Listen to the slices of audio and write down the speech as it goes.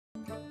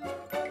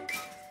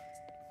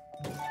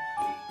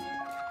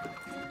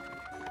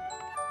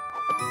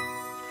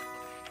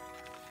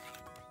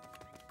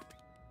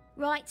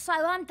Right, so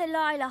I'm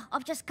Delilah.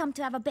 I've just come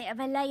to have a bit of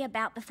a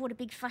layabout before the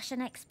big fashion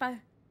expo.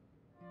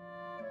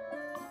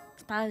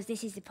 Suppose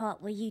this is the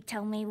part where you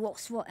tell me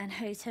what's what and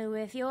who's who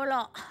with your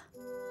lot.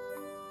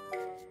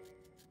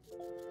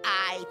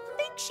 I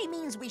think she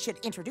means we should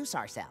introduce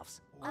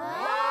ourselves. Oh!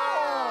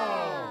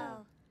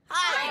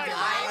 Hi,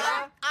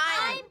 Delilah.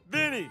 I'm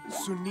Vinny.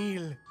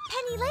 Sunil.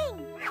 Penny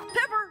Ling.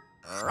 Pepper.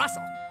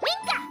 Russell.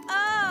 Minka.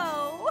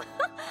 Oh.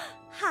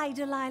 Hi,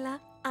 Delilah.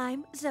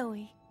 I'm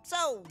Zoe.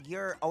 So,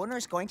 your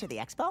owner's going to the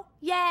expo?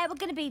 Yeah, we're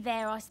going to be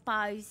there, I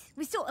suppose.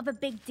 We're sort of a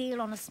big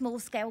deal on a small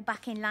scale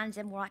back in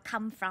London where I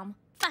come from.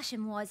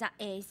 Fashion-wise, that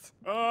is.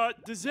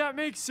 Does that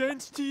make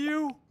sense to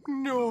you?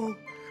 No,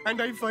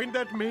 and I find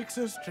that makes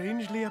her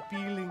strangely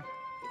appealing.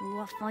 Ooh,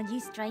 I find you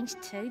strange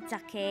too,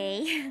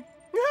 Ducky.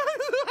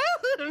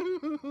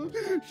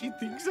 She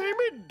thinks I'm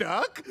a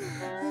duck?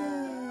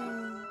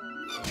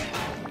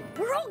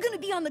 We're all going to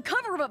be on the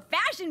cover of a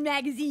fashion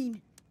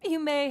magazine. You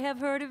may have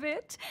heard of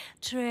it.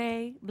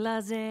 Très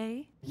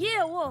blasé.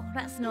 Yeah, well,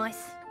 that's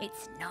nice.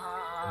 It's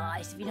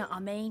nice, if you know what I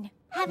mean.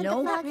 Haven't No,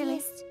 the not really.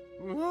 foggiest.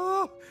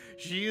 Oh,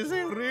 she is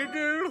a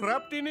riddle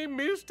wrapped in a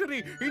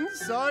mystery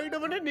inside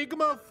of an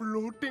enigma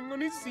floating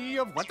on a sea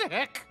of what the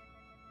heck?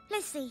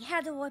 Let's see,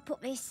 how do I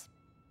put this?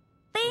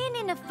 Being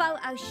in a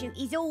photo shoot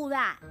is all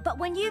that, but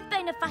when you've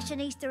been a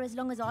fashionista as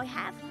long as I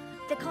have,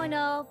 they're kind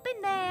of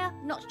been there,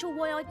 not sure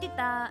why I did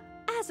that.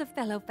 As a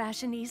fellow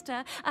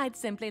fashionista, I'd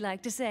simply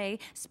like to say,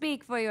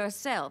 speak for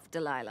yourself,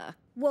 Delilah.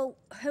 Well,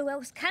 who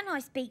else can I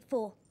speak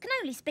for? Can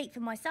only speak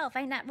for myself,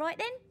 ain't that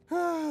right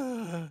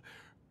then?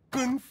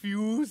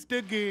 Confused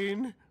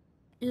again.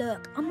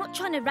 Look, I'm not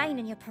trying to rain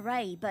on your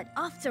parade, but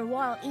after a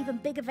while, even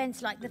big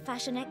events like the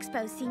Fashion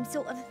Expo seem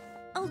sort of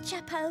old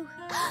chapo.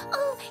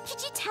 Oh,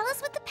 could you tell us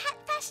what the Pet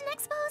Fashion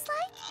Expo is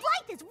like?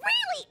 Blythe is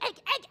really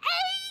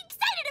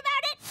excited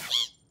about it!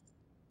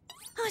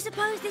 I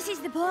suppose this is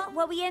the part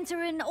where we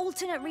enter an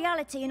alternate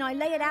reality and I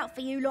lay it out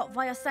for you lot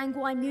via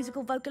sanguine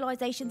musical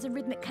vocalizations and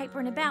rhythmic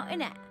capering about,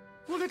 innit?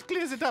 Well, that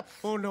clears it up.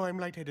 Oh, no, I'm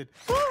lightheaded.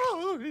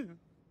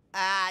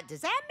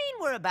 Does that mean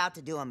we're about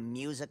to do a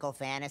musical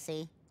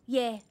fantasy?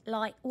 Yeah,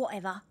 like,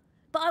 whatever.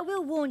 But I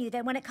will warn you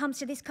that when it comes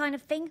to this kind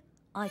of thing,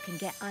 I can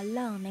get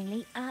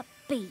alarmingly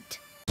upbeat.